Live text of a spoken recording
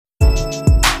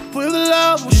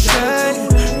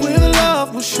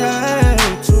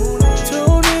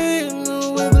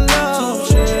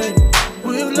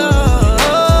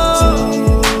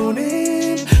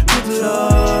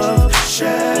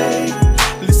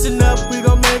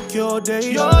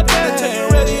day. Turn your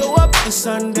radio up to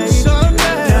Sunday.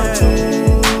 Now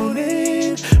tune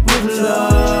in with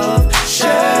love,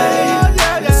 shade.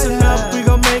 Listen up, we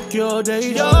gon' make your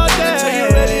day. Turn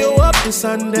your radio up to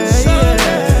Sunday.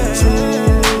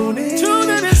 Tune in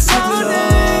with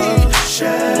love,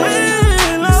 shade.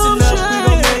 Listen up, we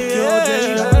gon' make your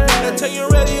day. Now turn your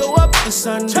radio up to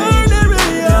Sunday. Turn the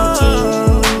radio up.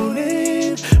 Tune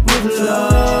in with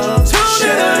love,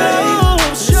 shade.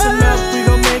 Listen up, we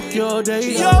gon' make your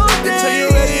day. Turn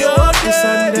your radio up to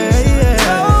Sunday.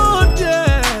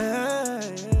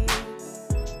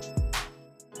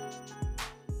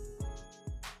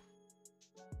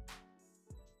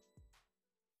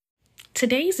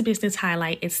 Today's business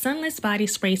highlight is Sunless Body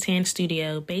Spray Tan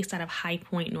Studio based out of High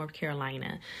Point, North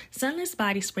Carolina. Sunless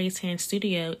Body Spray Tan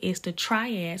Studio is the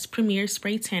Triad's premier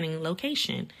spray tanning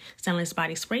location. Sunless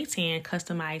Body Spray Tan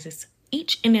customizes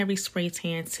each and every spray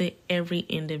tan to every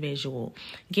individual,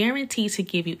 guaranteed to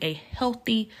give you a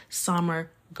healthy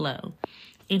summer glow.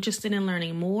 Interested in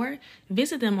learning more?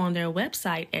 Visit them on their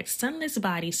website at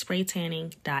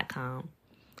sunlessbodyspraytanning.com.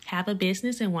 Have a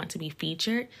business and want to be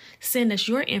featured? Send us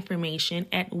your information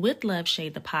at With Love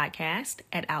Shade the Podcast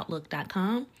at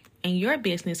Outlook.com, and your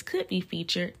business could be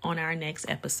featured on our next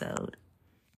episode.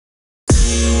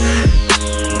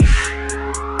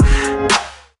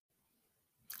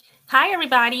 Hi,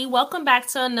 everybody. Welcome back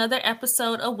to another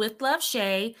episode of With Love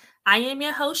Shay. I am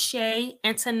your host, Shay,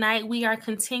 and tonight we are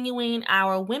continuing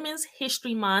our Women's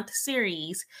History Month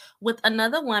series with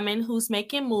another woman who's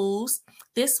making moves.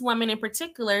 This woman in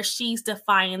particular, she's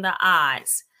defying the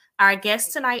odds. Our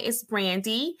guest tonight is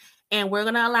Brandy, and we're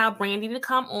going to allow Brandy to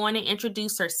come on and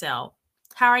introduce herself.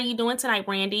 How are you doing tonight,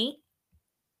 Brandy?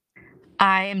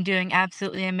 I am doing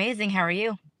absolutely amazing. How are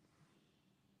you?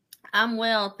 I'm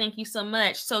well. Thank you so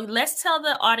much. So let's tell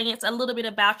the audience a little bit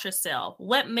about yourself.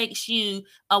 What makes you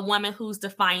a woman who's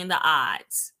defying the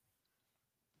odds?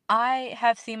 I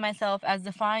have seen myself as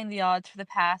defying the odds for the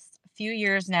past few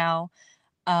years now,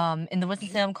 in the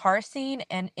Winston-Salem car scene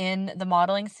and in the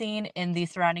modeling scene in the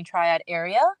surrounding Triad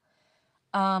area.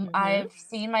 I've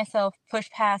seen myself push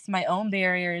past my own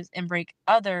barriers and break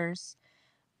others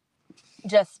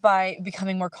just by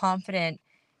becoming more confident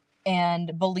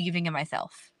and believing in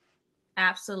myself.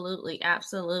 Absolutely.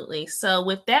 Absolutely. So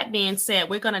with that being said,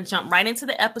 we're going to jump right into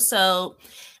the episode.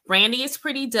 Brandy is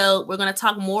pretty dope. We're going to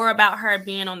talk more about her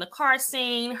being on the car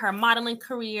scene, her modeling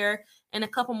career, and a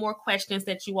couple more questions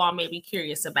that you all may be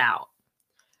curious about.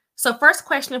 So first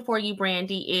question for you,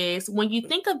 Brandy, is when you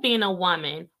think of being a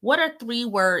woman, what are 3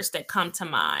 words that come to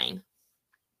mind?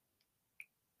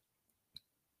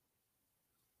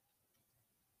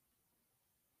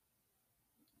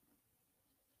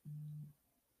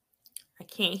 I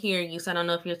can't hear you, so I don't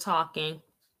know if you're talking.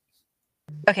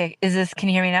 Okay, can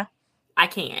you hear me now? I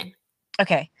can.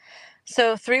 Okay,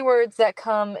 so 3 words that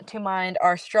come to mind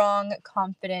are strong,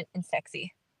 confident, and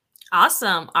sexy.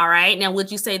 Awesome. All right. Now, would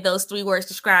you say those 3 words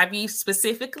describe you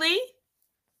specifically?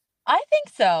 I think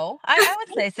so. I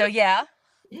would say so, yeah.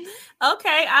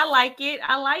 Okay, I like it.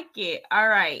 I like it. All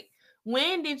right.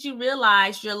 When did you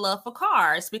realize your love for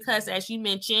cars? Because as you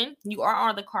mentioned, you are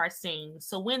on the car scene.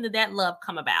 So when did that love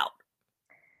come about?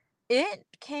 It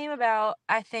came about,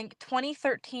 I think,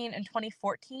 2013 and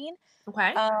 2014.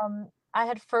 Okay. I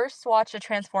had first watched a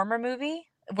Transformer movie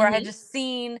where I had just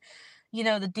seen,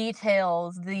 the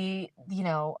details, the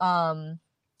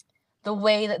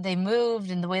way that they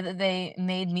moved and the way that they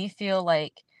made me feel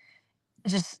like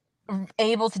just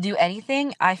able to do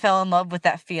anything. I fell in love with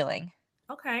that feeling.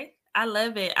 Okay. I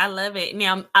love it. I love it.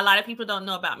 Now, a lot of people don't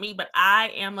know about me, but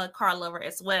I am a car lover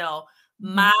as well.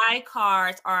 My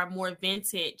cars are more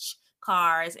vintage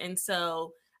cars. And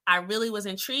so I really was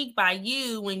intrigued by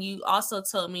you when you also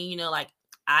told me,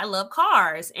 I love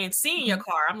cars, and seeing your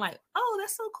car, I'm like, oh,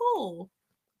 that's so cool.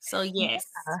 So yes.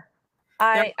 Yeah.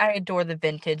 I adore the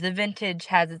vintage. The vintage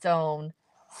has its own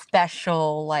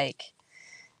special,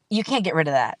 you can't get rid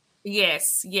of that.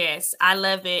 Yes, I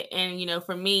love it. And,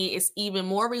 for me, it's even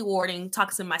more rewarding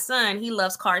talking to my son. He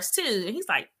loves cars too. And he's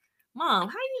like, Mom,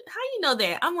 how you know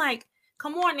that? I'm like,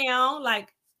 come on now.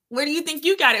 Where do you think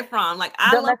you got it from?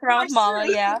 I love cars Mama,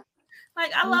 too. yeah.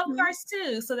 I love cars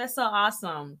too. So that's so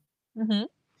awesome. Mm-hmm.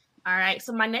 All right.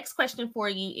 So my next question for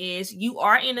you is, you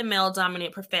are in a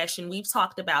male-dominant profession. We've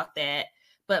talked about that.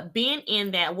 But being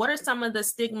in that, what are some of the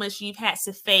stigmas you've had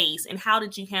to face, and how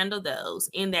did you handle those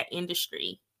in that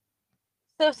industry?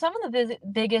 So some of the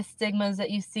biggest stigmas that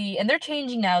you see, and they're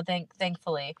changing now,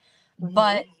 thankfully,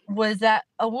 but was that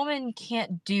a woman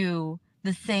can't do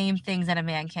the same things that a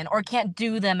man can, or can't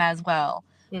do them as well,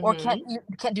 or can't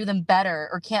do them better,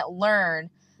 or can't learn.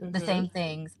 the same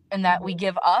things and that we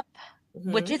give up,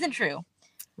 which isn't true.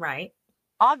 Right.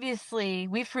 Obviously,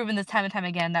 we've proven this time and time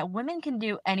again that women can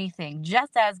do anything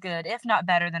just as good, if not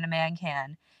better, than a man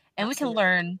can. And we can Absolutely.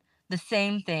 learn the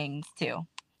same things too.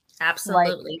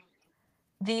 Absolutely.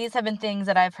 These have been things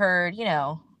that I've heard,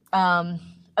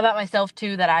 about myself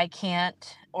too, that I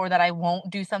can't or that I won't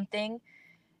do something.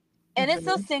 And it's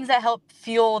those things that help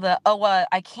fuel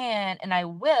I can and I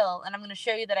will, and I'm going to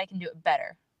show you that I can do it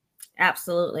better.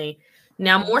 Absolutely.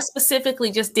 Now, more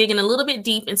specifically, just digging a little bit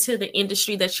deep into the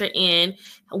industry that you're in,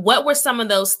 what were some of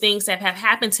those things that have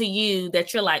happened to you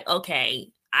that you're like, okay,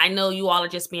 I know you all are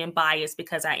just being biased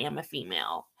because I am a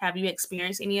female. Have you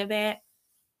experienced any of that?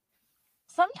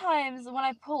 Sometimes when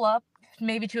I pull up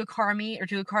maybe to a car meet or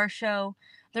to a car show,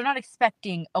 they're not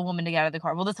expecting a woman to get out of the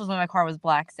car. Well, this was when my car was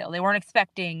black still. They weren't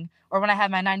expecting, or when I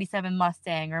had my 97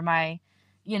 Mustang or my,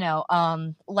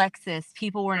 Lexus,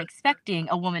 people weren't expecting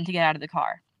a woman to get out of the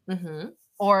car.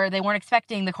 Or they weren't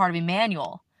expecting the car to be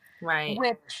manual. Right.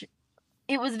 Which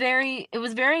it was very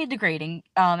degrading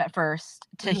at first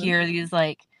to hear these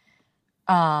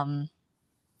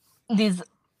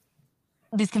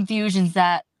these confusions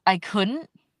that I couldn't,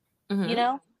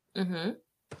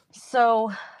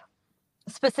 So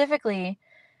specifically,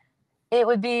 it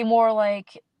would be more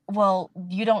like, well,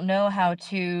 you don't know how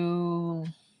to,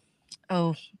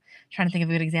 trying to think of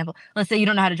a good example. Let's say you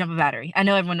don't know how to jump a battery. I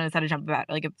know everyone knows how to jump a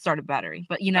battery, like a started battery,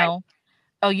 but you don't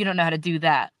know how to do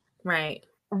that. Right.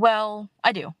 Well,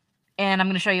 I do. And I'm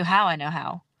going to show you how I know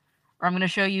how. Or I'm going to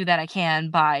show you that I can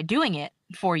by doing it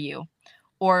for you.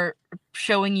 Or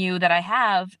showing you that I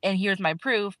have, and here's my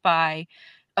proof by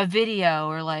a video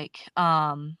or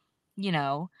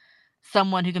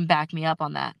someone who can back me up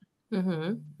on that.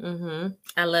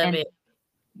 I love it.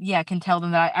 Yeah, can tell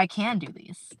them that I can do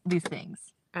these things.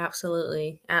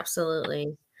 Absolutely.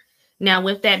 Absolutely. Now,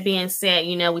 with that being said,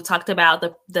 we talked about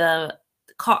the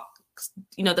car,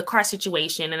 the car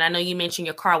situation. And I know you mentioned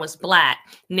your car was black.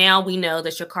 Now we know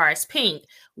that your car is pink.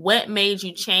 What made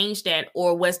you change that?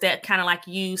 Or was that kind of like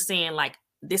you saying, like,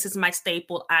 this is my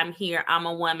staple, I'm here, I'm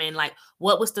a woman? Like,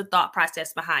 what was the thought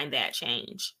process behind that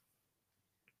change?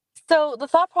 So the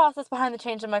thought process behind the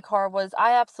change in my car was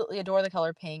I absolutely adore the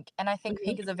color pink. And I think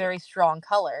pink is a very strong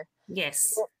color.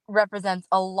 Yes. It represents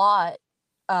a lot,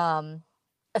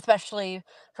 especially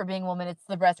for being a woman. It's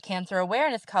the breast cancer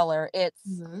awareness color. It's,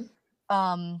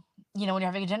 when you're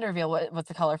having a gender reveal, what's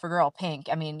the color for girl? Pink.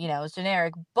 I mean, it's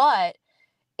generic, but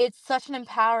it's such an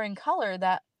empowering color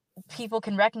that people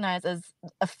can recognize as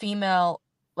a female,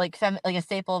 like a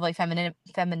staple of like feminine.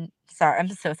 Sorry, I'm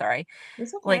so sorry.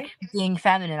 It's okay. Like being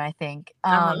feminine, I think.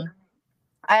 I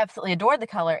absolutely adored the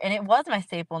color, and it was my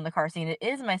staple in the car scene. It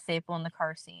is my staple in the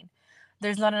car scene.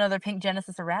 There's not another pink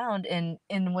Genesis around in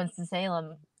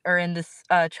Winston-Salem or in this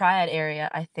Triad area,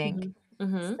 I think.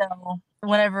 So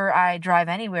whenever I drive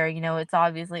anywhere, it's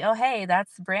obviously, oh, hey,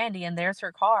 that's Brandy and there's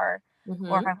her car.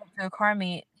 Or if I went to a car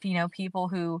meet, the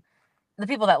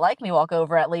people that like me walk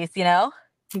over at least,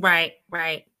 Right.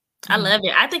 I love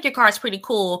it. I think your car is pretty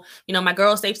cool. My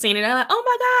girls, they've seen it. They're like, oh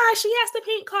my gosh, she has the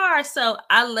pink car. So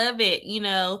I love it,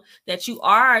 that you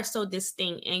are so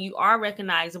distinct and you are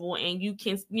recognizable and you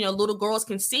can, little girls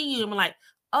can see you and be like,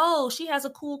 oh, she has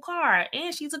a cool car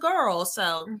and she's a girl.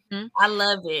 So I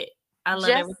love it. I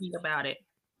love everything about it.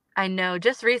 I know.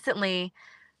 Just recently,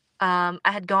 I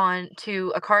had gone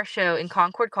to a car show in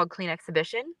Concord called Clean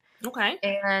Exhibition. Okay.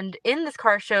 And in this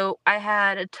car show, I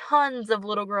had tons of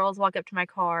little girls walk up to my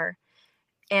car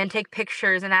and take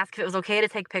pictures and ask if it was okay to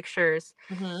take pictures.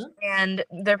 And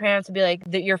their parents would be like,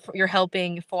 that you're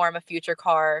helping form a future a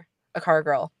car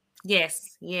girl.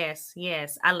 Yes.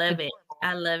 I love it.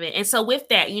 And so with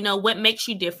that, what makes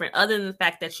you different other than the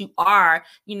fact that you are,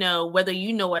 whether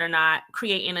you know it or not,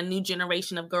 creating a new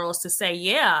generation of girls to say,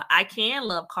 yeah, I can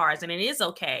love cars and it is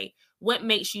okay. What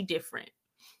makes you different?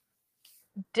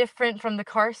 Different from the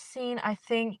car scene, I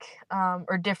think,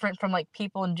 or different from like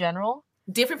people in general.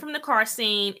 Different from the car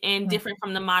scene and different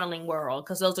from the modeling world,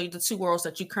 because those are the two worlds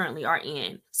that you currently are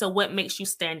in. So what makes you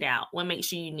stand out? What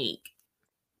makes you unique?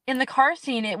 In the car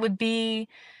scene, it would be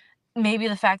maybe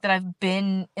the fact that I've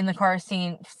been in the car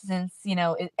scene since,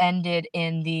 it ended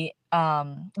in the,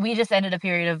 we just ended a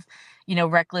period of,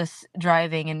 reckless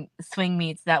driving and swing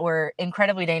meets that were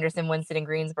incredibly dangerous in Winston and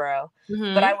Greensboro.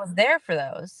 But I was there for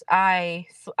those. I'm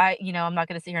not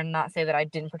going to sit here and not say that I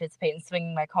didn't participate in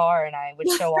swinging my car and I would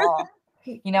show off.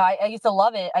 I used to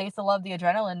love it. I used to love the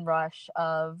adrenaline rush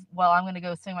of, well, I'm going to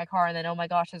go swing my car and then, oh my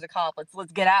gosh, there's a cop.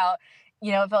 Let's get out.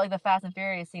 It felt like the Fast and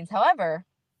Furious scenes. However,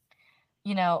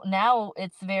 now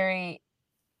it's very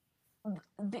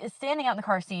standing out in the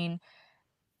car scene.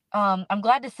 I'm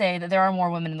glad to say that there are more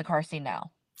women in the car scene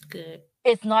now. Good.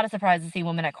 It's not a surprise to see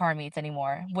women at car meets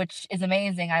anymore, which is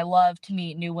amazing. I love to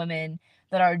meet new women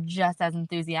that are just as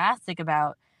enthusiastic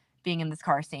about being in this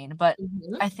car scene. But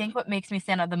Mhm. I think what makes me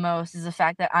stand out the most is the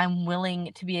fact that I'm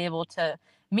willing to be able to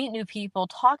meet new people,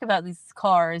 talk about these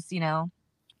cars,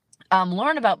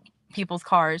 learn about people's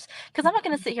cars. Because I'm not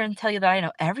going to sit here and tell you that I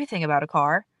know everything about a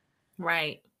car.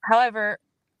 Right. However,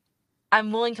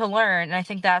 I'm willing to learn, and I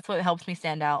think that's what helps me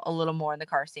stand out a little more in the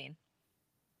car scene.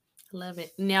 Love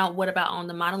it. Now, what about on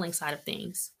the modeling side of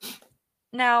things?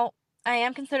 Now, I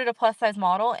am considered a plus size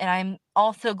model, and I'm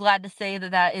also glad to say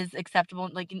that that is acceptable.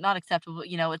 Like, not acceptable, but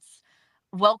it's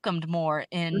welcomed more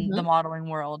in the Mhm. modeling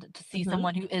world to see Mhm.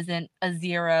 someone who isn't a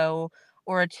 0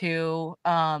 or a 2.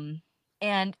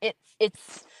 And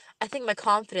it's I think my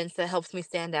confidence that helps me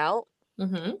stand out.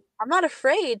 Mhm. I'm not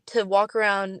afraid to walk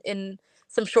around in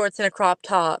some shorts and a crop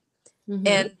top Mhm.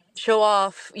 and show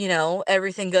off,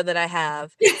 everything good that I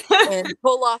have and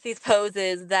pull off these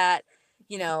poses that,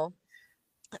 you know,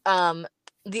 um,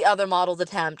 the other models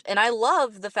attempt. And I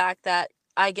love the fact that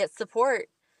I get support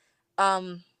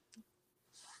um,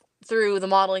 through the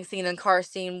modeling scene and car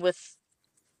scene with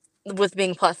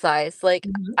being plus size. Like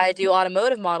Mhm. I do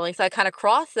automotive modeling, so I kind of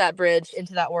cross that bridge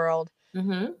into that world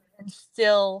Mhm. and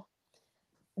still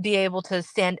be able to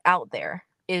stand out there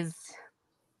is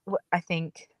what I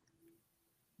think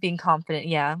being confident,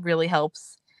 yeah, really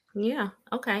helps Yeah. me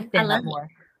Okay. I stand love out it. more.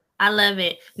 I love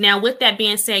it. Now, with that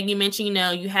being said, you mentioned,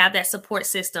 you have that support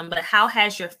system, but how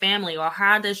has your family or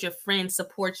how does your friends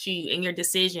support you in your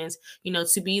decisions,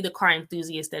 to be the car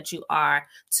enthusiast that you are,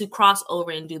 to cross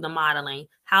over and do the modeling?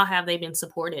 How have they been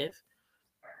supportive?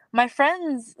 My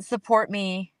friends support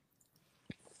me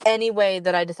any way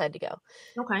that I decide to go.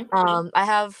 Okay. I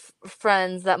have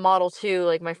friends that model too,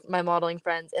 like my modeling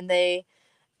friends, and they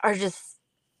are just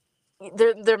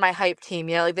they're my hype team,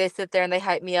 like they sit there and they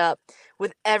hype me up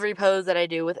with every pose that I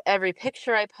do, with every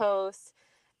picture I post,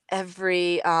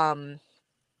 every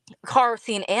car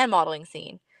scene and modeling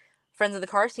scene. Friends of the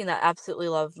car scene that absolutely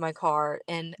love my car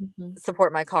and Mm-hmm.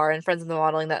 support my car, and friends of the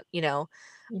modeling that,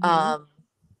 Mm-hmm. um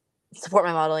support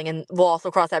my modeling and will also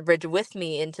cross that bridge with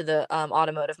me into the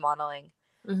automotive modeling.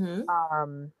 Mm-hmm.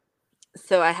 Um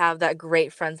so I have that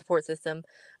great friend support system.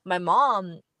 My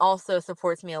mom also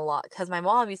supports me a lot because my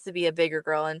mom used to be a bigger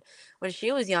girl, and when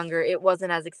she was younger, it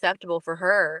wasn't as acceptable for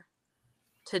her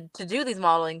to do these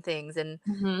modeling things, and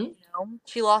Mm-hmm.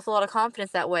 she lost a lot of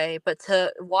confidence that way. But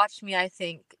to watch me, I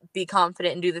think, be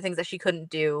confident and do the things that she couldn't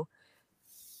do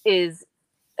is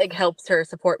like helps her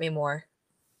support me more.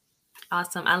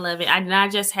 Awesome. I love it. I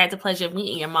just had the pleasure of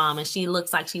meeting your mom, and she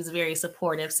looks like she's very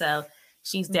supportive. So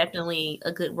she's Mhm. definitely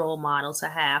a good role model to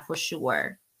have for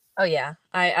sure. Oh yeah,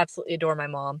 I absolutely adore my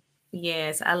mom.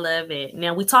 Yes, I love it.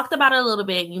 Now, we talked about it a little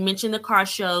bit. You mentioned the car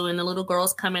show and the little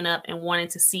girls coming up and wanting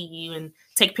to see you and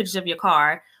take pictures of your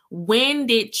car. When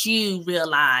did you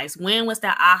realize, when was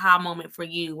that aha moment for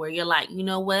you where you're like, you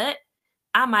know what?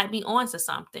 I might be onto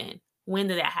something. When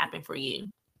did that happen for you?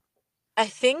 I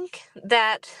think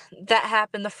that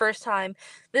happened the first time.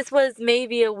 This was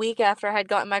maybe a week after I had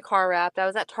gotten my car wrapped. I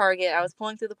was at Target. I was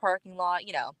pulling through the parking lot.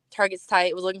 Target's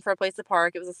tight. Was looking for a place to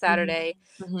park. It was a Saturday.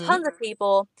 Mm-hmm. Tons of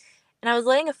people, and I was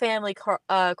letting a family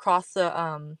cross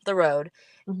the road.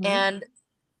 Mm-hmm. And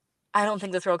I don't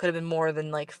think this girl could have been more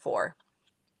than like 4.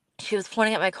 She was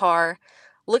pointing at my car,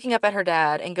 looking up at her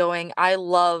dad, and going, "I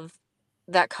love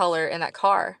that color in that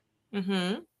car."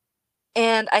 Mm-hmm.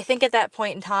 And I think at that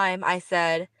point in time, I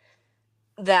said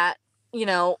that, you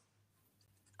know,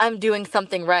 I'm doing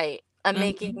something right. I'm Mm-hmm.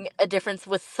 making a difference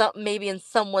with maybe in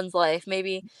someone's life.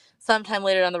 Maybe sometime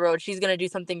later down the road, she's going to do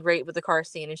something great with the car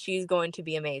scene and she's going to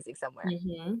be amazing somewhere.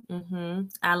 Mm-hmm. Mm-hmm.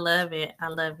 I love it. I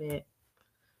love it.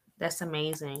 That's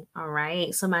amazing. All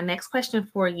right. So my next question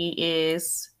for you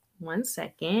is, one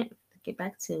second, get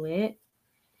back to it.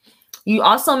 You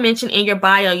also mentioned in your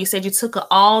bio, you said you took an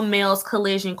all males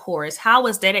collision course. How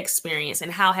was that experience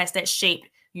and how has that shaped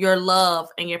your love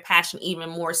and your passion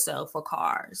even more so for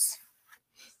cars?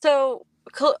 So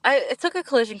I took a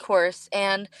collision course,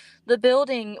 and the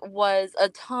building was a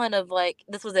ton of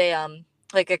this was a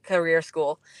like a career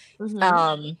school. Mm-hmm.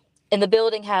 Um, and the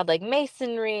building had like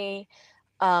masonry,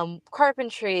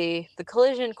 carpentry, the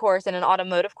collision course, and an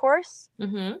automotive course.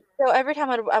 Mm-hmm. So every time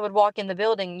I would walk in the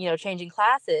building, changing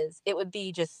classes, it would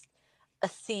be just a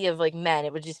sea of like men.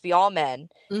 It would just be all men.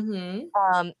 Mm-hmm.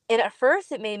 And at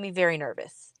first, it made me very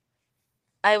nervous.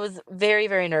 I was very,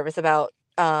 very nervous about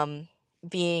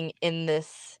being in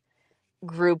this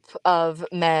group of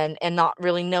men and not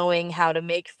really knowing how to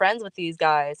make friends with these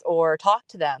guys or talk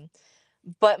to them.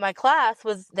 But my class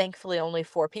was thankfully only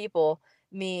 4 people,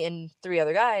 me and 3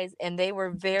 other guys, and they were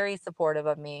very supportive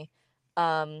of me.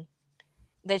 Um,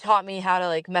 they taught me how to,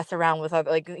 like, mess around with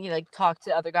other, like, like, talk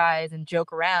to other guys and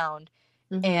joke around,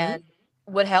 Mm-hmm. and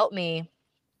would help me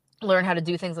learn how to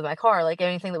do things with my car. Like,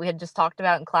 anything that we had just talked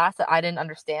about in class that I didn't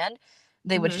understand,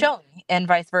 they would Mm-hmm. show me, and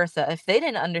vice versa. If they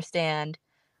didn't understand,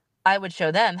 I would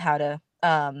show them how to,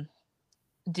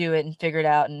 do it and figure it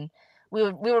out, and we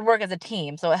would work as a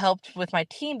team, so it helped with my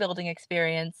team building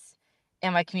experience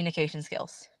and my communication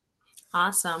skills.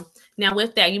 Awesome. Now,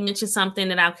 with that, you mentioned something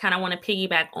that I kind of want to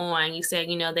piggyback on. You said,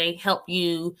 they help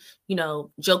you,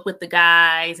 joke with the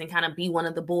guys and kind of be one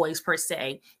of the boys per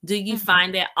se. Do you Mhm.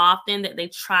 find that often that they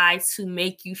try to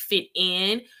make you fit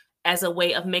in as a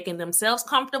way of making themselves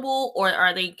comfortable? Or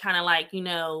are they kind of like,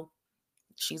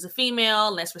 she's a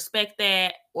female, let's respect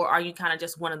that? Or are you kind of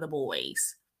just one of the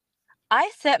boys? I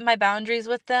set my boundaries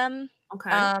with them.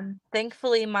 Okay.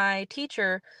 Thankfully, my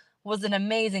teacher was an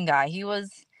amazing guy. He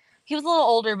was a little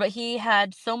older, but he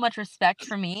had so much respect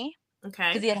for me because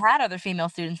Okay. he had had other female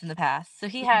students in the past. So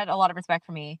he had a lot of respect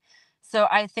for me. So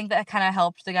I think that kind of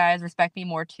helped the guys respect me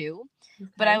more too.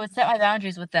 But I Okay. would set my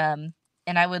boundaries with them,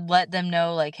 and I would let them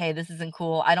know, like, hey, this isn't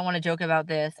cool. I don't want to joke about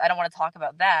this. I don't want to talk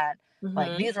about that.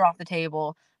 Like, Mm-hmm. these are off the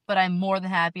table, but I'm more than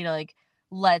happy to, like,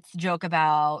 let's joke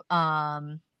about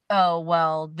oh,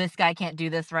 well, this guy can't do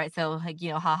this, right? So, like,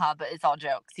 haha, but it's all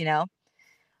jokes.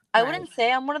 I Right. wouldn't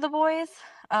say I'm one of the boys.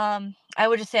 I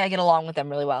would just say I get along with them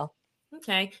really well.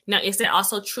 Okay. Now, is that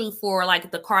also true for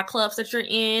like the car clubs that you're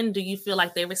in? Do you feel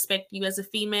like they respect you as a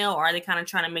female, or are they kind of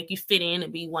trying to make you fit in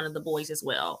and be one of the boys as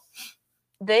well?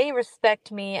 They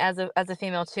respect me as a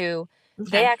female too.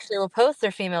 They Okay. actually will post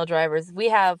their female drivers. We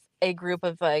have a group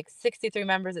of like 63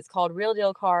 members. It's called Real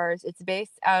Deal Cars. It's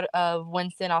based out of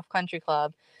Winston Off Country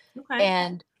Club, Okay.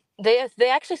 and they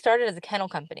actually started as a kennel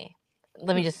company.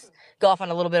 Let me just go off on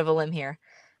a little bit of a limb here.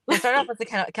 They started off as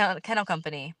a kennel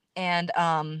company, and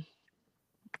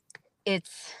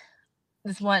it's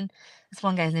this one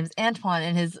guy's name is Antoine,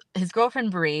 and his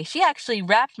girlfriend Bree. She actually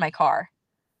wrapped my car,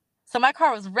 so my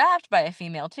car was wrapped by a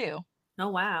female too. Oh,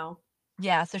 wow.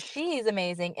 Yeah, so she's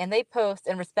amazing, and they post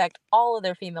and respect all of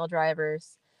their female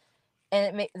drivers,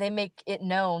 and they make it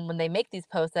known when they make these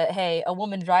posts that, hey, a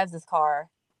woman drives this car,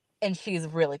 and she's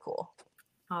really cool.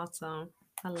 Awesome.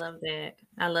 I love that.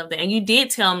 I love that. And you did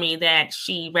tell me that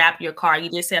she wrapped your car. You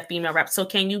did say a female wrap. So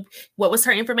what was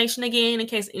her information again in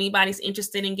case anybody's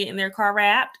interested in getting their car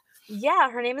wrapped? Yeah,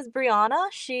 her name is Brianna.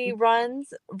 She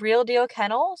runs Real Deal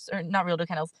Kennels, or not Real Deal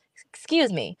Kennels,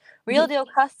 excuse me, Real Deal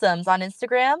Customs on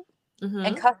Instagram,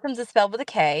 and Mm-hmm. Customs is spelled with a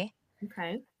K.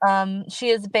 Okay. She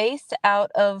is based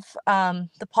out of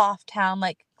the Poff town,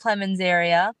 like Clemens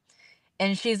area,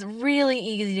 and she's really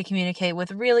easy to communicate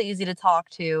with, really easy to talk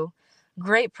to,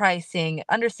 great pricing,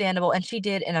 understandable, and she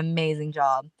did an amazing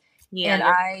job. Yeah, And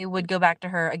I would go back to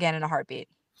her again in a heartbeat.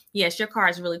 yes, your car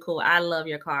is really cool. I love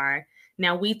your car.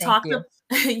 Now we Thank talked. you.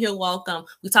 You're welcome.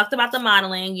 We talked about the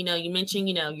modeling. You mentioned,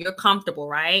 you're comfortable,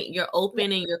 right? You're Yeah.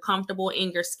 open and you're comfortable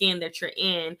in your skin that you're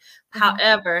in. hmm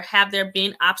However, have there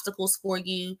been obstacles for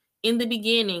you in the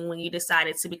beginning when you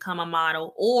decided to become a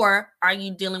model, or are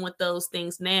you dealing with those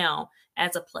things now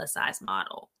as a plus size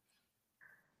model?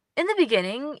 In the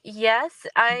beginning, yes,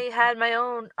 I had my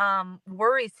own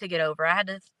worries to get over. I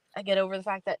get over the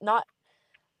fact that not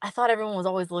I thought everyone was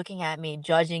always looking at me,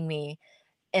 judging me,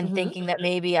 and Mm-hmm. thinking that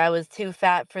maybe I was too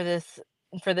fat for this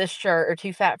shirt, or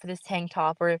too fat for this tank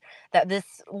top, or that this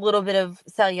little bit of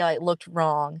cellulite looked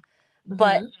wrong.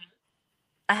 But Mm-hmm.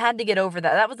 I had to get over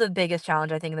that. That was the biggest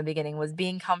challenge, I think, in the beginning, was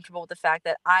being comfortable with the fact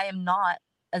that I am not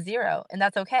a zero, and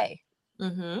that's okay.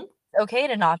 Mm-hmm. It's okay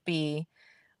to not be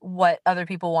what other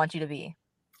people want you to be.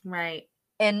 Right.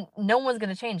 And no one's going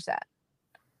to change that.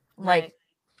 Like, Right.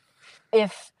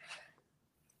 if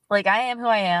like I am who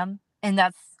I am, and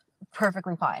that's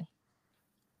perfectly fine.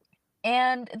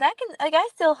 And that can, like, I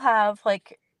still have,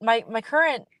 like, my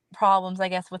current problems, I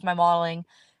guess, with my modeling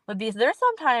would be, there's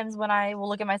sometimes when I will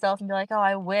look at myself and be like, "Oh,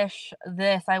 I wish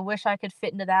this. I wish I could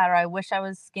fit into that, or I wish I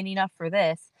was skinny enough for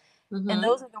this." And Mm-hmm.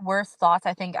 those are the worst thoughts,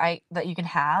 I think, I that you can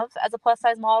have as a plus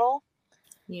size model.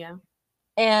 Yeah.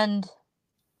 And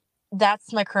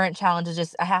that's my current challenge, is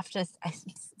just I'm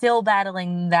still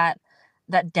battling that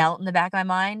doubt in the back of my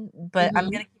mind, but I'm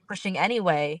Mm-hmm. gonna keep pushing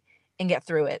anyway and get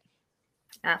through it.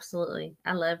 Absolutely.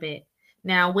 I love it.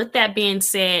 Now, with that being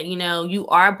said, you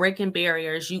are breaking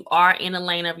barriers. You are in a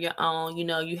lane of your own.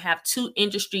 You have two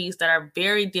industries that are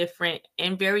very different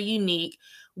and very unique.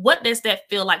 What does that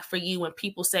feel like for you when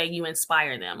people say you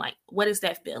inspire them? Like, what is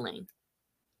that feeling?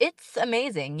 It's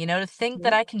amazing, to think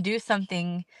that Mhm. I can do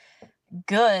something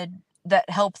good that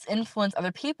helps influence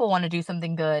other people want to do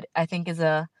something good. I think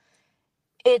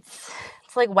it's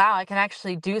like, wow, I can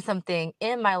actually do something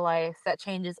in my life that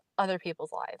changes other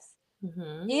people's lives,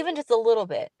 Mhm. even just a little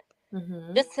bit.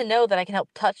 Mhm. Just to know that I can help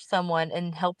touch someone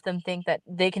and help them think that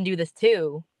they can do this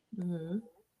too Mhm.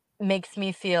 makes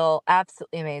me feel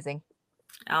absolutely amazing.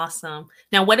 Awesome.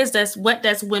 Now, what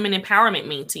does women empowerment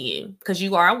mean to you? Because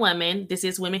you are a woman. This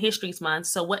is Women History Month.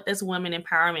 So, what does women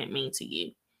empowerment mean to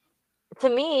you? To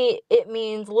me, it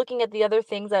means looking at the other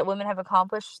things that women have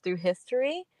accomplished through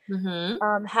history,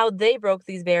 Mhm. how they broke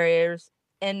these barriers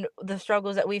and the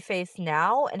struggles that we face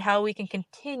now, and how we can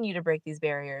continue to break these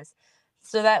barriers.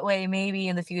 So that way, maybe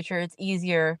in the future, it's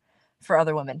easier for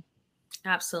other women.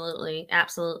 Absolutely.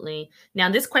 Absolutely. Now,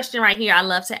 this question right here, I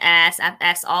love to ask. I've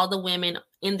asked all the women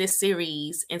in this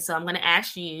series. And so I'm going to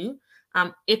ask you,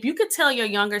 if you could tell your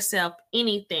younger self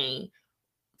anything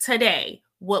today,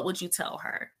 what would you tell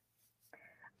her?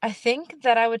 I think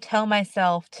that I would tell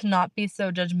myself to not be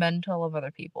so judgmental of other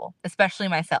people, especially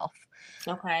myself.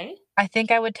 Okay. I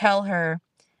think I would tell her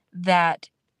that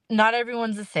not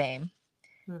everyone's the same,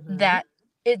 Mm-hmm. that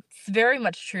it's very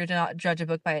much true to not judge a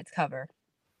book by its cover,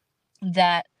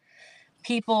 that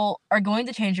people are going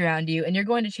to change around you and you're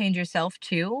going to change yourself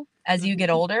too as you get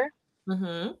Mm-hmm. older,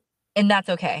 Mm-hmm. and that's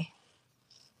okay.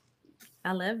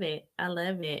 I love it. I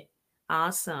love it.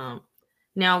 Awesome.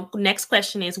 Now, next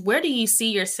question is, where do you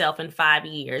see yourself in 5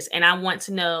 years? And I want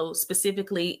to know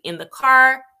specifically in the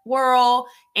car world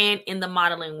and in the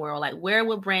modeling world. Like, where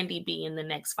will Brandy be in the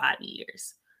next 5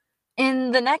 years?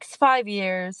 In the next 5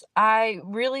 years, I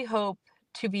really hope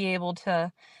to be able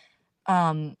to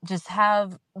just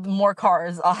have more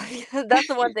cars. That's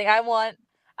the one thing I want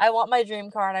my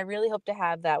dream car, and I really hope to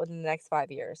have that within the next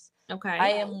 5 years. I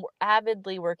Okay. am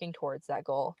avidly working towards that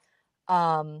goal.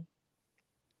 Um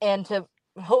and to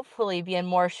hopefully be in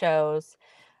more shows,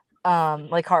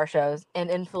 like car shows, and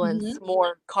influence Mm-hmm.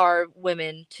 more car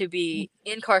women to be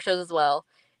in car shows as well,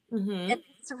 Mm-hmm. and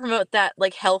to promote that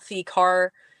like healthy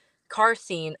car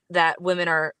scene, that women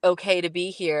are okay to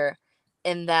be here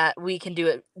and that we can do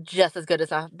it just as good as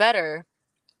not better,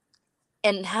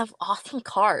 and have awesome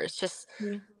cars. Just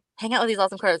Yeah. hang out with these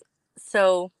awesome cars.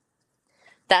 So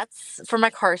that's for my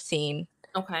car scene.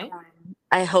 Okay.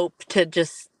 I hope to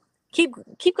just keep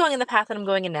going in the path that I'm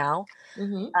going in now.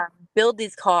 Mm-hmm. Build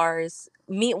these cars,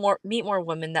 meet more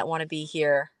women that want to be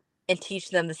here, and teach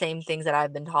them the same things that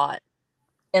I've been taught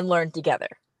and learn together.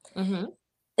 Mm-hmm.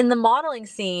 In the modeling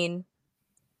scene,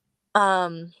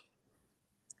 um,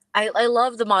 I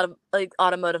love the like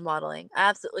automotive modeling. I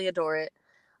absolutely adore it.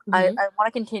 Mm-hmm. I want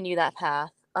to continue that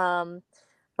path.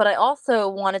 But I also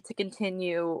wanted to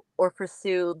continue or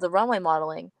pursue the runway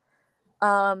modeling.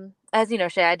 As you know,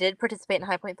 Shay, I did participate in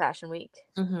High Point Fashion Week,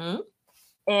 Mm-hmm.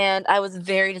 and I was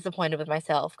very disappointed with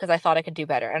myself because I thought I could do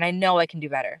better, and I know I can do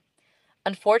better.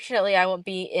 Unfortunately, I won't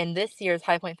be in this year's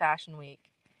High Point Fashion Week,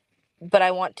 but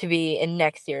I want to be in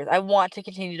next year's. I want to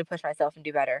continue to push myself and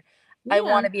do better. I Yeah.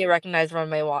 want to be a recognized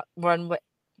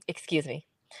excuse me,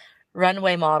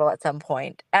 runway model at some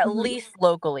point, at Mm-hmm. least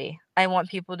locally. I want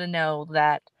people to know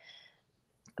that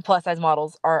plus size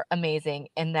models are amazing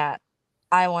and that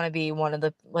I want to be one of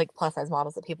the like plus size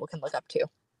models that people can look up to.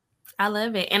 I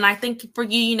love it. And I think for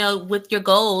you, with your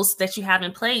goals that you have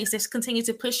in place, just continue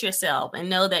to push yourself and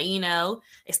know that,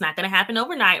 it's not going to happen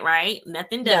overnight, right?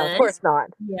 Nothing No, of does. course not.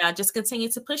 Yeah, just continue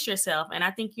to push yourself. And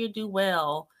I think you'll do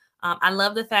well. I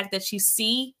love the fact that you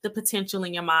see the potential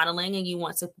in your modeling and you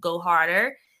want to go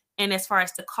harder. And as far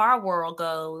as the car world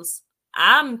goes,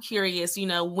 I'm curious,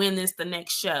 when is the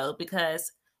next show?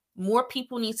 Because more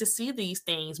people need to see these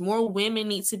things. More women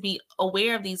need to be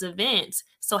aware of these events.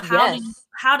 So Yes.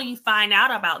 how do you find out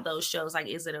about those shows? Like,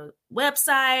 is it a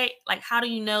website? Like, how do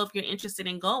you know if you're interested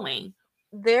in going?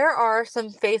 There are some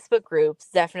Facebook groups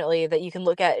definitely that you can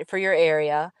look at for your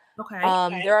area. Okay.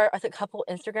 There are, I think, a couple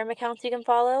Instagram accounts you can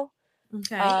follow.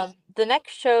 Okay. The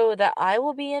next show that I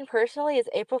will be in personally is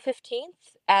April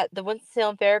 15th at the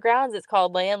Winston-Salem Fairgrounds. It's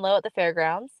called Laying Low at the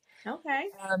Fairgrounds. Okay.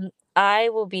 I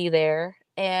will be there,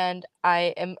 and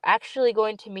I am actually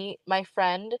going to meet my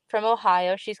friend from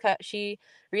Ohio. She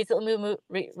recently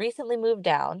moved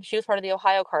down. She was part of the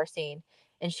Ohio car scene,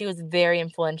 and she was very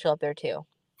influential up there too.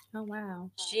 Oh, wow.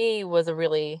 She was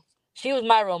she was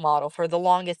my role model for the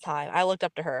longest time. I looked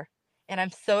up to her, and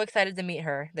I'm so excited to meet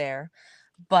her there.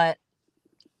 But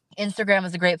Instagram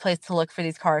is a great place to look for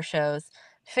these car shows.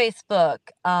 Facebook,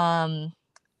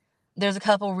 there's a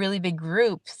couple really big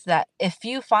groups that if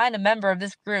you find a member of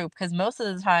this group, because most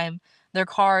of the time their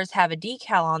cars have a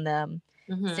decal on them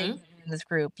Mm-hmm. saying that you're in this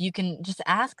group, you can just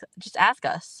ask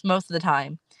us most of the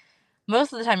time.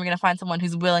 Most of the time you're gonna find someone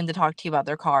who's willing to talk to you about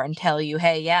their car and tell you,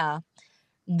 hey, yeah,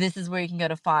 this is where you can go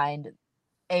to find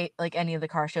any of the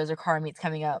car shows or car meets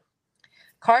coming up.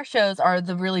 Car shows are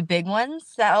the really big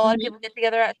ones that a lot of people get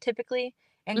together at typically,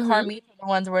 and car meets are the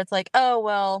ones where it's like, oh,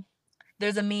 well,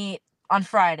 there's a meet on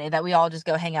Friday that we all just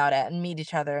go hang out at and meet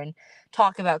each other and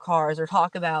talk about cars or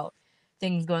talk about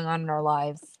things going on in our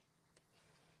lives.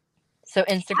 So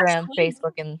Instagram,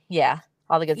 Facebook, and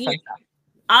all the good fun stuff.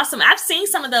 Awesome. I've seen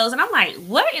some of those and I'm like,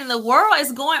 what in the world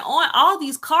is going on? All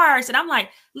these cars. And I'm like,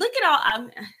 look at all,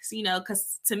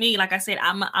 because to me, like I said,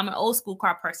 I'm an old school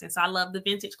car person. So I love the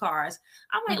vintage cars.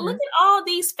 I'm like, look at all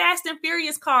these Fast and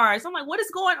Furious cars. I'm like, what is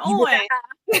going on?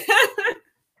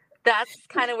 That's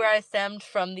kind of where I stemmed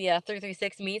from the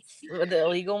 336 meets, the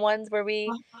illegal ones where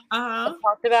we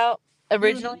talked about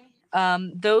originally.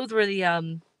 Those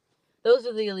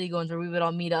were the illegal ones where we would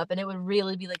all meet up, and it would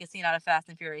really be like a scene out of Fast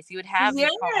and Furious. You would have these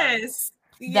cars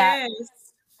that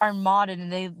are modded,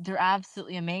 and they're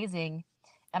absolutely amazing.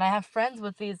 And I have friends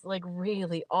with these like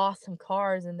really awesome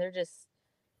cars, and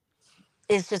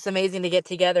it's just amazing to get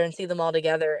together and see them all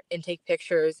together and take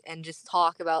pictures and just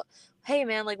talk about, hey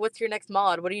man, like what's your next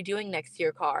mod? What are you doing next to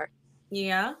your car?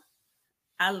 Yeah.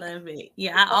 I love it.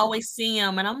 Yeah, I always see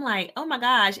them and I'm like, oh my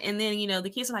gosh. And then, the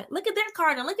kids are like, look at that car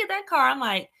and look at that car. I'm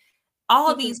like,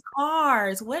 all these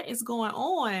cars, what is going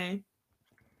on?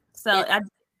 So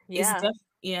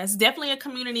it's definitely a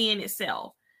community in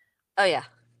itself. Oh yeah.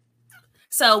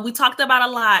 So we talked about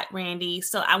a lot, Randy.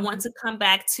 So I want to come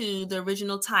back to the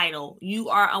original title. You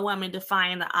are a woman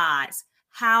defying the odds.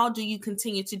 How do you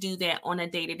continue to do that on a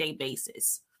day-to-day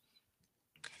basis?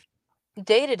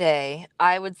 Day-to-day,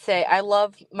 I would say I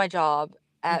love my job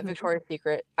at Victoria's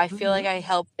Secret. I feel like I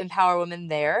help empower women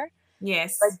there.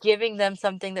 Yes. By giving them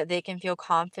something that they can feel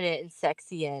confident and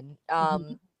sexy in.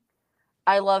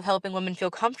 I love helping women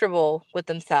feel comfortable with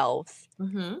themselves.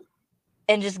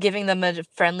 And just giving them a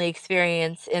friendly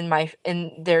experience in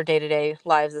their day-to-day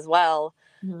lives as well.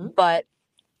 But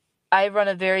I run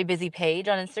a very busy page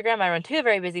on Instagram. I run two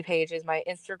very busy pages, my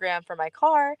Instagram for my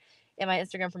car and my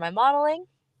Instagram for my modeling.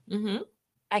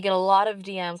 I get a lot of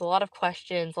DMs, a lot of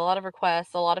questions, a lot of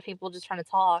requests, a lot of people just trying to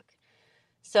talk.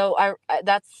 So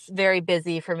that's very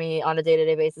busy for me on a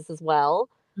day-to-day basis as well.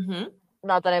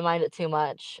 Not that I mind it too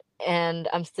much. And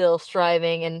I'm still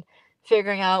striving and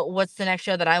figuring out what's the next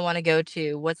show that I want to go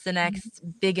to. What's the next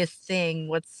biggest thing?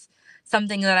 What's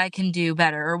something that I can do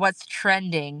better? Or what's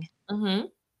trending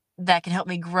that can help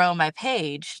me grow my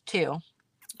page too.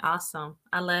 Awesome.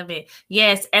 I love it.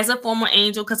 Yes, as a former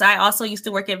angel, because I also used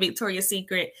to work at Victoria's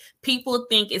Secret, people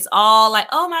think it's all like,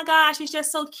 oh my gosh, it's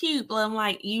just so cute. But I'm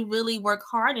like, you really work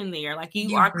hard in there. Like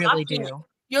you are really confident. Do.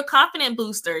 You're confident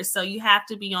boosters, so you have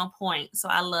to be on point. So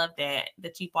I love that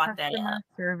you brought that up.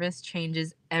 Service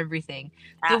changes everything.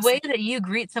 Absolutely. The way that you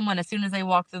greet someone as soon as they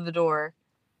walk through the door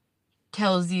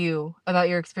tells you about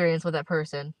your experience with that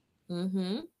person.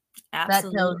 Absolutely. That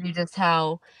tells you just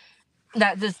how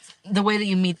the way that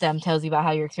you meet them tells you about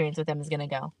how your experience with them is going to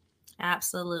go.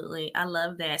 Absolutely. I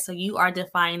love that. So you are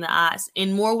defying the odds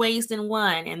in more ways than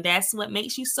one. And that's what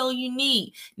makes you so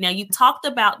unique. Now, you talked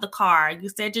about the car. You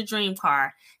said your dream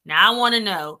car. Now, I want to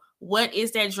know, what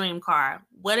is that dream car?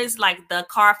 What is like the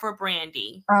car for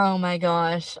Brandy? Oh my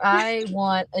gosh. I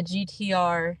want a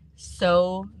GTR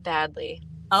so badly.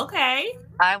 Okay.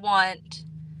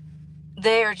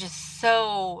 They are just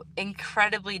so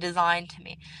incredibly designed to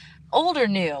me. Old or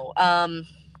new.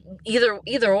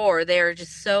 Either or, they're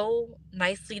just so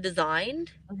nicely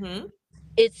designed.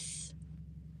 It's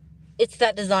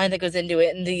that design that goes into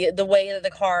it, and the way that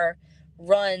the car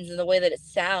runs and the way that it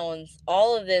sounds.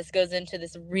 All of this goes into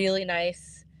this really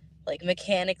nice, like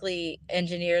mechanically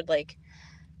engineered like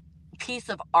piece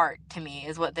of art to me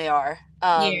is what they are.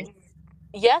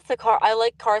 Yes, a car. I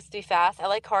like cars to be fast. I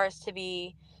like cars to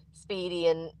be speedy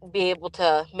and be able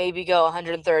to maybe go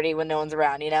 130 when no one's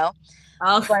around,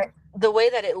 But the way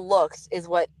that it looks is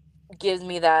what gives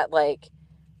me that, like,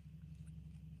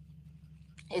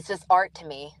 it's just art to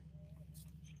me.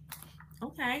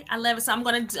 Okay, I love it. So I'm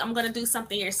gonna do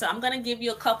something here. So I'm gonna give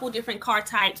you a couple different car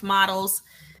types, models,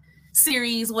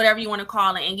 series, whatever you want to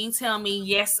call it, and you tell me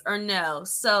yes or no.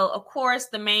 So of course,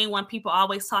 the main one people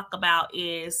always talk about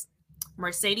is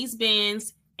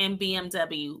Mercedes-Benz and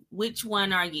BMW. Which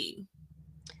one are you?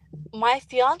 My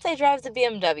fiance drives a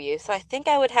BMW, so I think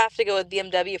I would have to go with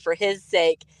BMW for his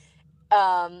sake.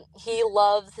 He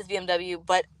loves his BMW,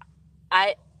 but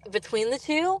between the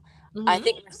two, I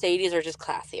think Mercedes are just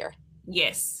classier.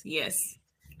 Yes.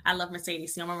 I love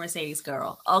Mercedes. I'm a Mercedes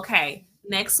girl. Okay,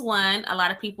 next one a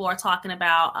lot of people are talking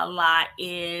about a lot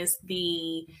is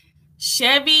the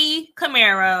Chevy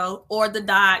Camaro or the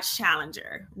Dodge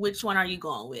Challenger. Which one are you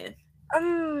going with?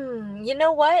 You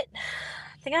know what?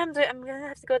 I think I'm gonna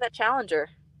have to go with that Challenger.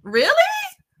 Really?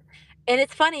 And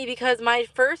it's funny because my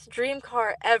first dream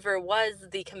car ever was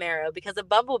the Camaro because of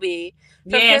Bumblebee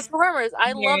from Yes. Transformers.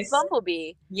 I love Yes.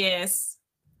 Bumblebee. Yes.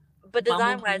 But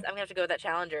design-wise, I'm gonna have to go with that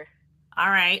Challenger. All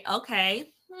right.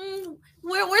 Okay.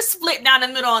 We're split down the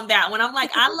middle on that one. I'm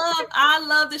like, I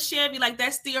love the Chevy. Like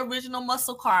that's the original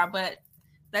muscle car, but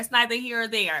that's neither here or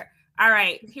there. All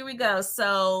right, here we go.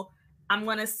 So I'm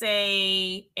gonna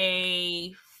say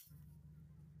a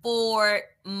Ford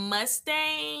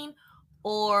Mustang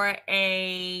or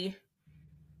a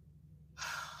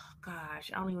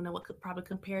gosh, I don't even know what could probably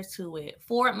compare to it.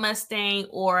 Ford Mustang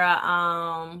or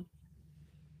a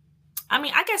I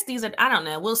mean, I guess these are, I don't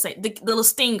know. We'll say the little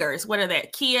Stingers. What are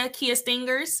that? Kia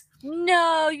Stingers?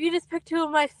 No, you just picked two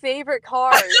of my favorite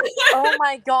cars. Oh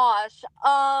my gosh.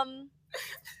 Oh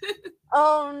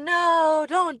no,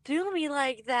 don't do me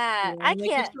like that. I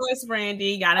Make can't. a choice,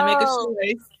 Randy. Gotta make a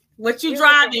choice. What you Here's the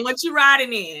driving? thing. What you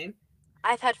riding in?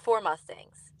 I've had 4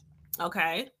 Mustangs.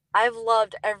 Okay. I've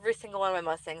loved every single one of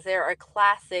my Mustangs. They are a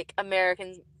classic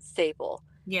American staple.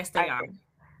 Yes, they are.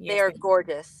 They are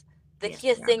gorgeous. The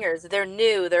Kia Stingers, they're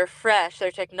new, they're fresh,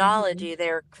 they're technology,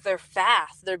 they're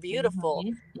fast, they're beautiful.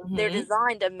 They're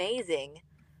designed amazing.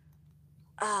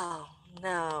 Oh,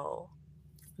 no.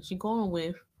 What you going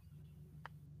with?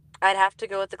 I'd have to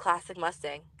go with the classic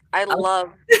Mustang. I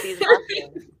love these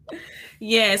Mustangs.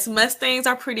 Yes, Mustangs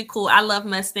are pretty cool. I love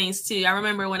Mustangs too. I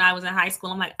remember when I was in high school,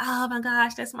 I'm like, oh my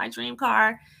gosh, that's my dream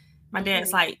car. My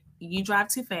dad's like, you drive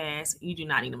too fast. You do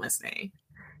not need a Mustang.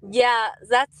 Yeah,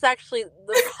 that's actually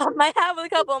the problem I have with a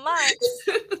couple of mine.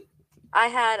 I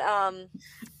had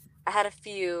a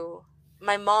few.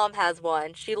 My mom has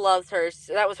one. She loves hers.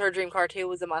 That was her dream car too,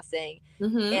 was a Mustang.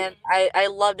 And I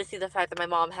love to see the fact that my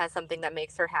mom has something that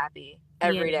makes her happy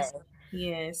every day.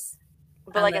 Yes.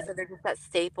 But like I said, they're just that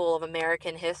staple of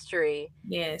American history.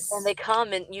 Yes. And they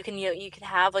come and you can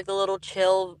have like the little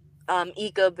chill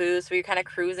eco boost where you're kind of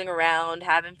cruising around,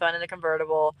 having fun in a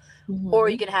convertible. Or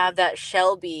you can have that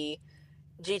Shelby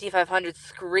GT500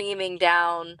 screaming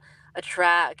down a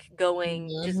track, going,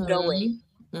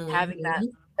 having that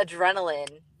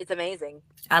adrenaline. It's amazing.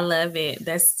 I love it.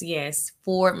 That's yes,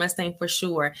 Ford Mustang for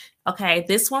sure. Okay,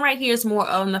 this one right here is more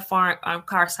on the farm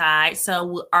car side.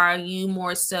 So, are you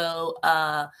more so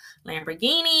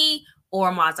Lamborghini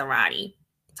or Maserati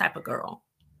type of girl?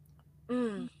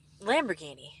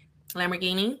 Lamborghini.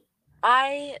 Lamborghini.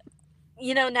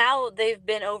 Now they've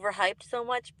been overhyped so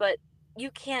much, but you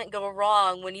can't go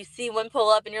wrong when you see one pull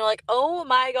up and you're like, oh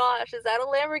my gosh, is that a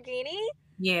Lamborghini?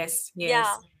 Yes.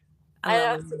 Yeah.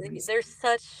 There's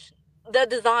such the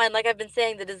design, like I've been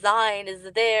saying, the design is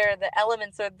there, the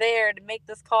elements are there to make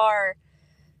this car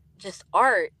just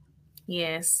art.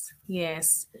 Yes. All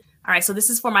right, so this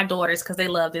is for my daughters because they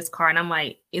love this car, and I'm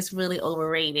like, it's really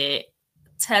overrated.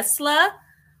 Tesla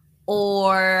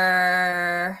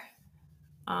or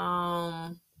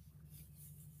I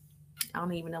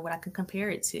don't even know what I can compare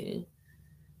it to.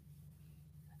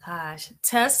 Gosh,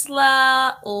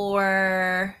 Tesla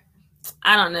or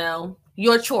I don't know.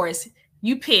 Your choice.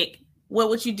 You pick. What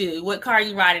would you do? What car are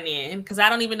you riding in? Because I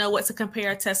don't even know what to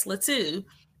compare Tesla to.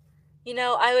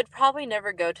 I would probably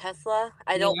never go Tesla.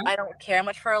 I don't care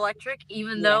much for electric,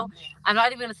 even though I'm not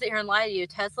even going to sit here and lie to you.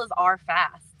 Teslas are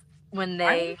fast when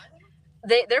they're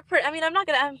pretty. I mean, I'm not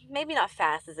gonna. Maybe not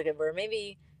fast is a good word.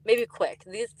 Maybe quick.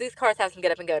 These cars have some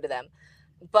get up and go to them,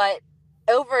 but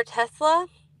over a Tesla,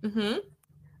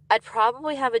 I'd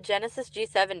probably have a Genesis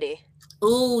G70.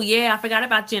 Oh yeah, I forgot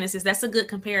about Genesis. That's a good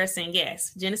comparison.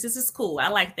 Yes, Genesis is cool. I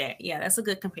like that. Yeah, that's a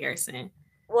good comparison.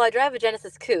 Well, I drive a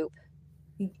Genesis Coupe,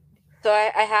 so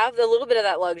I have a little bit of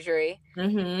that luxury.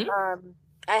 I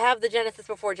have the Genesis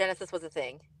before Genesis was a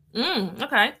thing.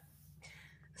 Okay.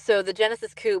 So the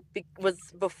Genesis Coupe was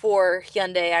before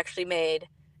Hyundai actually made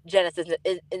Genesis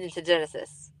into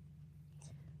Genesis.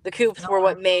 The coupes were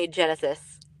what made Genesis.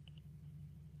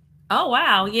 Oh,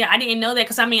 wow. Yeah, I didn't know that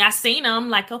because, I mean, I've seen them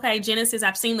like, okay, Genesis,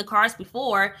 I've seen the cars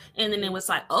before. And then it was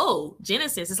like, oh,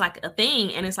 Genesis is like a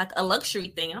thing and it's like a luxury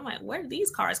thing. I'm like, where do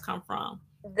these cars come from?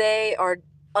 They are,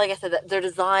 like I said, their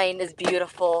design is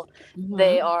beautiful.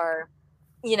 They are,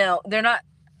 they're not,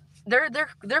 they're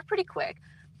pretty quick.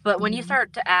 But when you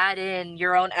start to add in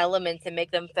your own elements and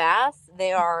make them fast,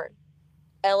 they are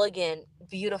elegant,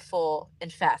 beautiful,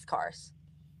 and fast cars.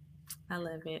 I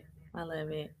love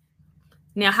it.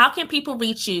 Now, how can people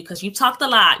reach you? Because you talked a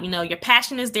lot. Your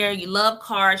passion is there. You love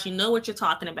cars. You know what you're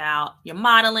talking about. You're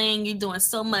modeling. You're doing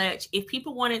so much. If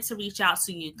people wanted to reach out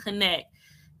to you, connect,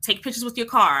 take pictures with your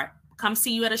car, come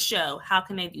see you at a show, how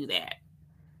can they do that?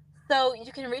 So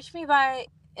you can reach me by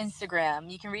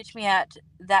Instagram, you can reach me at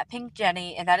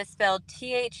thatpinkjenny, and that is spelled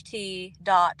tht.pnk.jenny.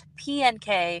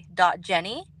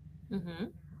 Mm-hmm.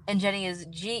 And Jenny is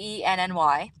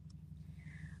Genny.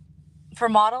 For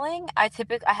modeling, I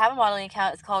have a modeling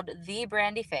account. It's called The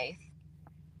Brandy Faith.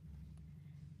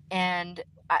 And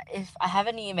if I have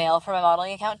an email for my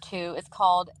modeling account too, it's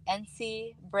called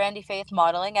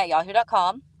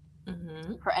ncbrandyfaithmodeling@yahoo.com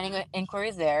Mm-hmm. for any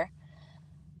inquiries there.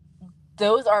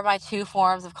 Those are my two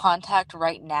forms of contact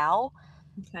right now.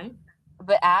 Okay.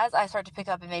 But as I start to pick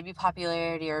up in maybe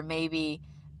popularity, or maybe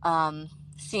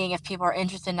seeing if people are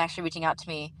interested in actually reaching out to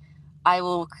me, I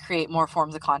will create more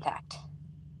forms of contact.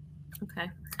 Okay.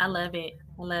 I love it.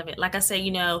 I love it. Like I say,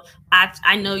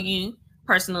 I know you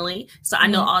personally, so I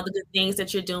know all the good things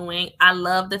that you're doing. I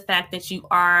love the fact that you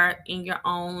are in your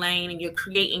own lane and you're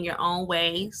creating your own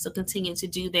way. So continue to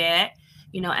do that.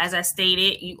 As I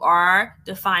stated, you are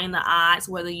defying the odds,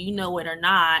 whether you know it or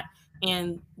not.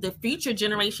 And the future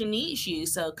generation needs you.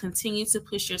 So continue to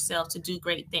push yourself to do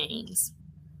great things.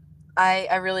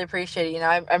 I really appreciate it.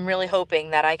 I'm really hoping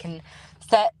that I can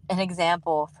set an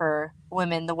example for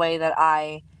women the way that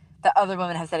other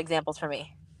women have set examples for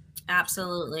me.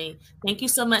 Absolutely. Thank you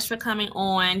so much for coming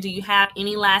on. Do you have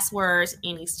any last words,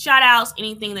 any shout outs,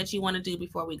 anything that you want to do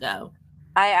before we go?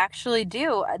 I actually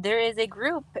do. There is a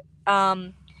group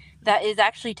that is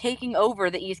actually taking over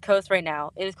the East Coast right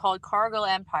now. It is called Cargill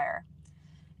Empire.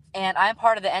 And I'm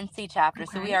part of the NC chapter.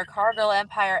 Okay. So we are Cargill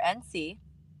Empire NC.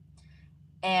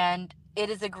 And it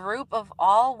is a group of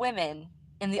all women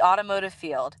in the automotive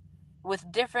field with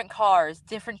different cars,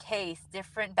 different tastes,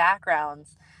 different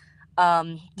backgrounds,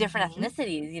 different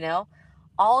ethnicities,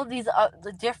 all of these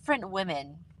different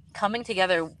women coming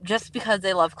together just because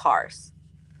they love cars.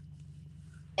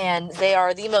 And they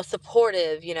are the most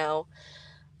supportive,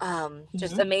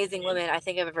 just amazing women I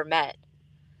think I've ever met.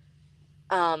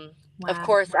 Wow. Of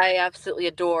course, I absolutely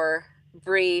adore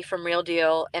Bree from Real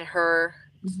Deal and her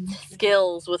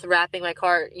skills with wrapping my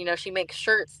car. She makes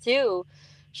shirts too.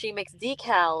 She makes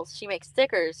decals. She makes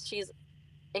stickers. She's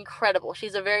incredible.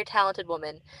 She's a very talented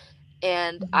woman.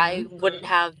 And I wouldn't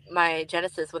have my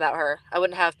Genesis without her. I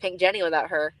wouldn't have Pink Jenny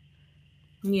without her.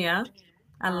 Yeah,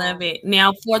 I love it.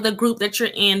 Now, for the group that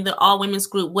you're in, the all women's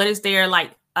group, what is their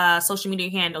social media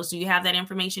handles? Do you have that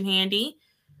information handy?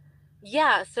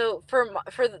 Yeah, so for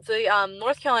the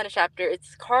North Carolina chapter,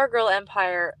 it's Cargirl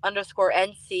Empire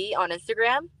 _NC on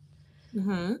Instagram.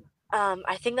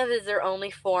 I think that is their only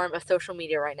form of social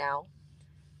media right now.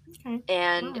 Okay.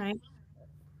 And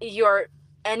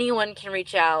anyone can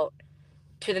reach out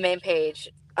to the main page,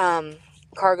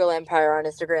 Cargill Empire on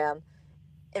Instagram,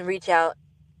 and reach out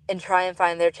and try and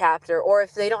find their chapter. Or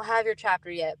if they don't have your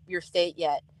chapter yet, your state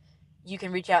yet, you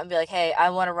can reach out and be like, hey, I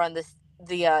want to run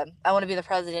I want to be the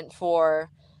president for,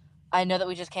 I know that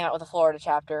we just came out with a Florida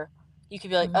chapter. You could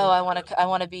be like, oh, I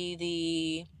want to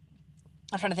be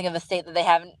I'm trying to think of a state that they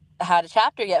haven't had a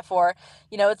chapter yet for.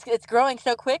 It's growing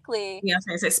so quickly. Yeah,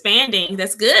 it's expanding.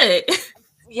 That's good.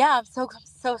 Yeah, I'm so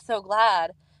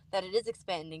glad that it is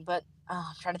expanding. But I'm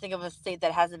trying to think of a state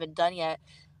that hasn't been done yet.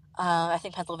 I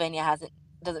think Pennsylvania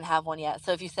doesn't have one yet.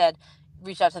 So if you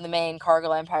reach out to the main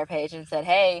Cargill Empire page and said,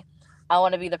 hey, I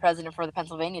want to be the president for the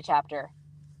Pennsylvania chapter,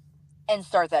 and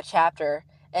start that chapter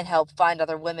and help find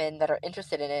other women that are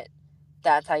interested in it,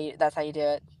 that's how you do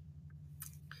it.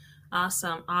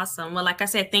 Awesome. Well, like I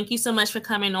said, thank you so much for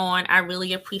coming on. I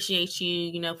really appreciate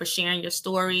you, for sharing your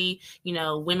story.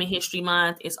 Women History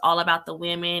Month is all about the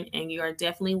women, and you are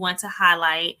definitely one to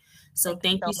highlight. So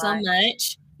thank you so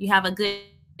much. You have a good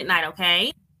night,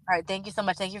 okay? All right. Thank you so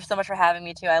much. Thank you so much for having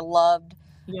me too. I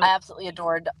absolutely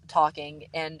adored talking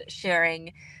and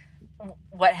sharing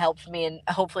what helped me, and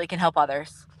hopefully it can help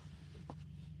others.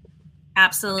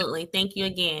 Absolutely. Thank you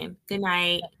again. Good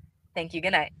night. Thank you.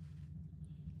 Good night.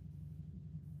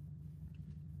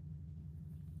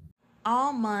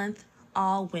 All month,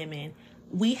 all women.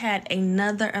 We had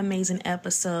another amazing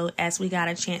episode as we got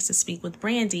a chance to speak with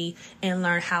Brandy and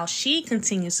learn how she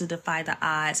continues to defy the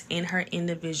odds in her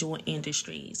individual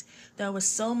industries. There was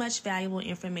so much valuable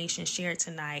information shared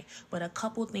tonight, but a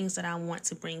couple things that I want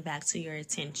to bring back to your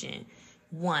attention.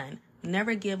 1,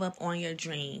 never give up on your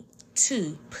dream.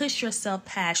 2, push yourself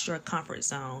past your comfort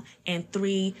zone. And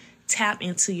 3, tap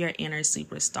into your inner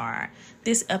superstar.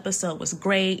 This episode was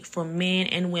great for men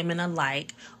and women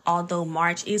alike. Although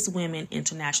March is Women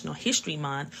International History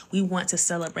Month, we want to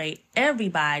celebrate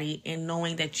everybody in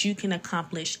knowing that you can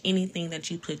accomplish anything that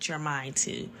you put your mind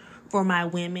to. For my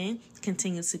women,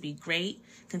 continue to be great,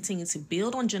 continue to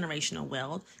build on generational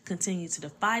wealth, continue to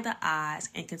defy the odds,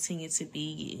 and continue to be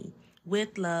you.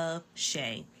 With love,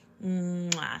 Shay.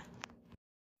 Mwah.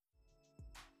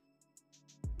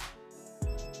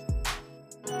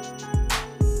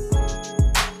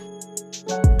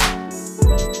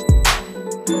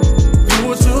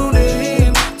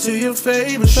 to your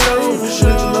favorite show. She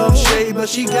love shade, but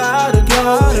she gotta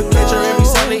go. Catch her every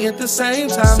Sunday at the same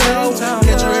time.